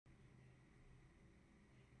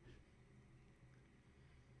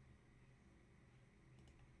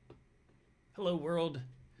Hello world,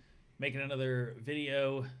 making another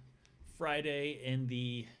video Friday in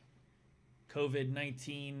the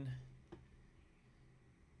COVID-19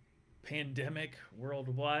 pandemic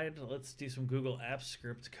worldwide. Let's do some Google Apps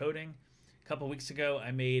script coding. A couple weeks ago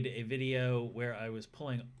I made a video where I was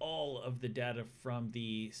pulling all of the data from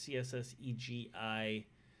the CSS EGI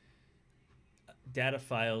data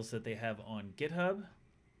files that they have on GitHub,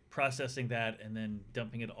 processing that and then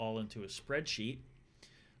dumping it all into a spreadsheet.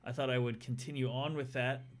 I thought I would continue on with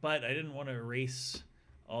that, but I didn't want to erase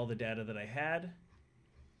all the data that I had.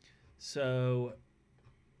 So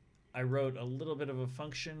I wrote a little bit of a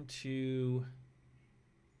function to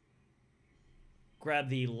grab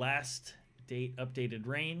the last date updated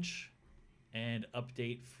range and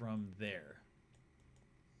update from there.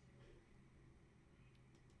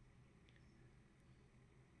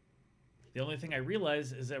 The only thing I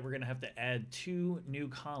realized is that we're going to have to add two new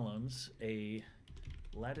columns, a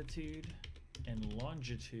latitude and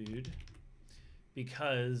longitude,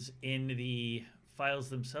 because in the files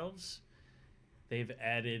themselves they've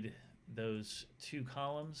added those two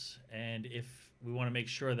columns, and if we want to make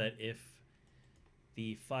sure that if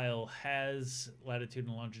the file has latitude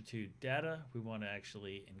and longitude data, we want to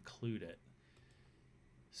actually include it.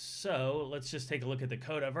 So let's just take a look at the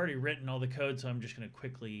code. I've already written all the code, so I'm just going to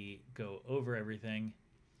quickly go over everything.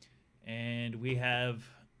 And we have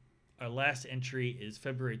our last entry is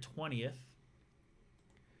February 20th.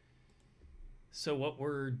 So what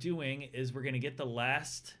we're doing is we're going to get the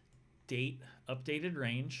last date updated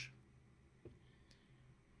range.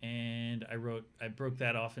 And I broke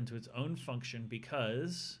that off into its own function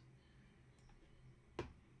because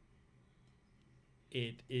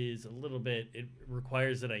it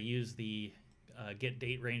requires that I use the get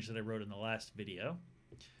date range that I wrote in the last video,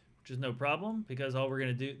 which is no problem, because all we're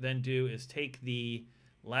going to do is take the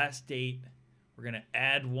last date, we're going to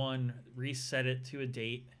add one, reset it to a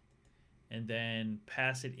date, and then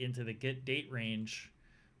pass it into the get date range,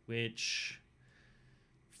 which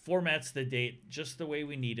formats the date just the way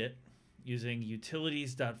we need it using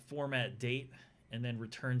utilities.formatDate, and then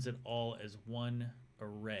returns it all as one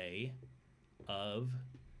array of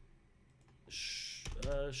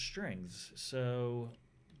strings. So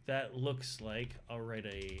that looks like, I'll write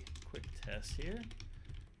a quick test here.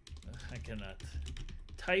 I cannot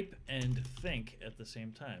type and think at the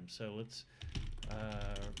same time. So let's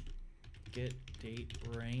get date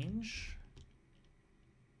range.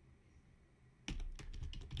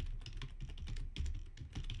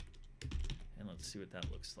 And let's see what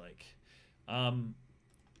that looks like.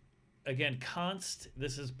 Again, const,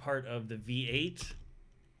 this is part of the V8.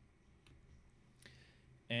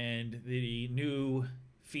 And the new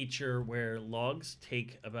feature where logs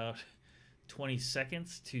take about 20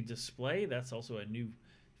 seconds to display, that's also a new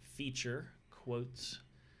feature, quotes,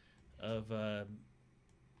 of the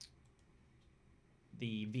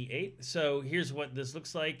V8. So here's what this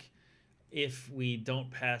looks like if we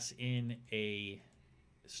don't pass in a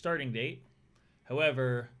starting date.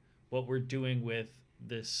 However, what we're doing with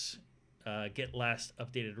this get last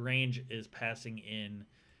updated range is passing in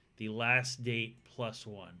the last date plus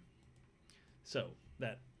one. So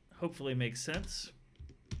that hopefully makes sense,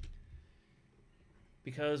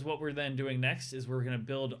 because what we're then doing next is we're going to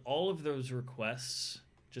build all of those requests,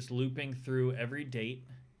 just looping through every date,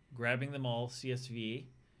 grabbing them all CSV,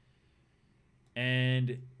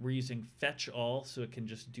 and we're using fetch all so it can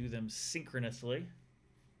just do them synchronously.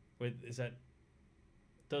 Wait,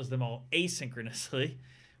 does them all asynchronously,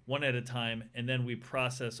 one at a time, and then we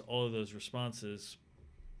process all of those responses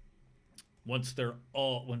once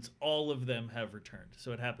all of them have returned.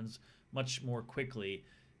 So it happens much more quickly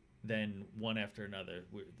than one after another.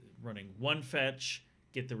 We're running one fetch,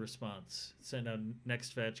 get the response, send out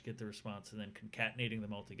next fetch, get the response, and then concatenating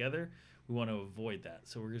them all together. We want to avoid that.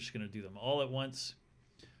 So we're just going to do them all at once,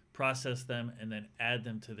 process them, and then add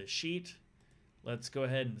them to the sheet. Let's go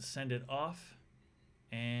ahead and send it off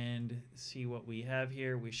and see what we have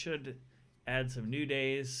here. We should add some new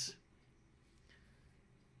days.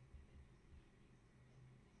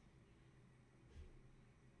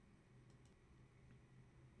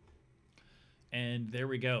 And there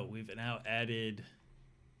we go. We've now added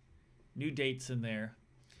new dates in there.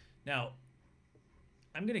 Now,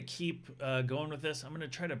 I'm going to keep going with this. I'm going to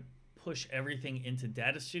try to push everything into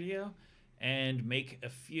Data Studio and make a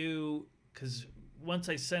few, because once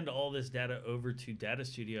I send all this data over to Data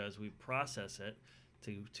Studio as we process it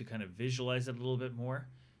to kind of visualize it a little bit more.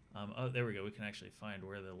 Oh, there we go. We can actually find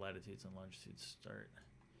where the latitudes and longitudes start.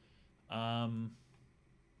 Yeah,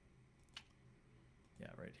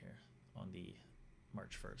 right here on the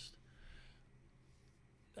March 1st,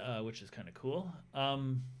 which is kind of cool.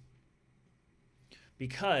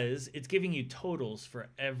 because it's giving you totals for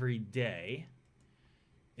every day.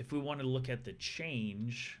 If we want to look at the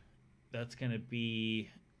change, that's going to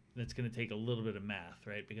take a little bit of math,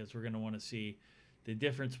 right? Because we're going to want to see the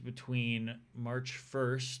difference between March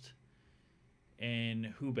 1st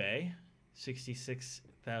in Hubei,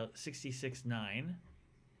 66.9,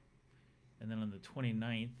 and then on the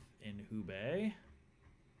 29th in Hubei,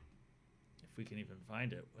 if we can even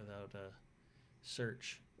find it without a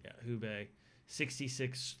search, yeah, Hubei,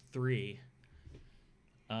 66.3.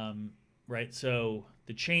 Right, so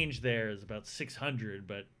the change there is about 600,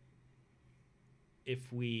 but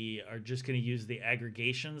if we are just going to use the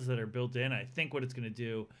aggregations that are built in, I think what it's going to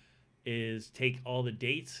do is take all the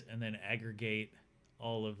dates and then aggregate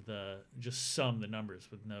all of just sum the numbers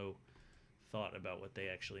with no thought about what they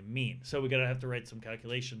actually mean. So we're going to have to write some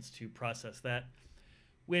calculations to process that,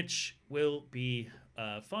 which will be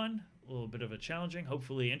fun, a little bit of a challenging,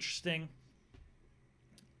 hopefully interesting.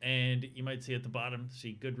 And you might see at the bottom,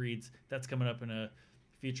 see Goodreads. That's coming up in a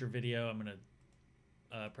future video. I'm going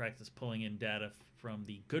to practice pulling in data from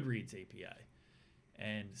the Goodreads API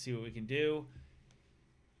and see what we can do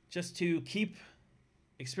just to keep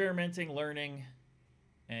experimenting, learning,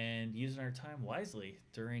 and using our time wisely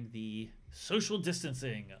during the social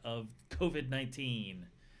distancing of COVID-19,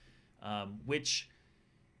 which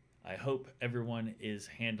I hope everyone is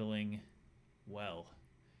handling well.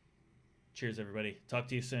 Cheers, everybody. Talk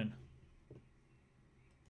to you soon.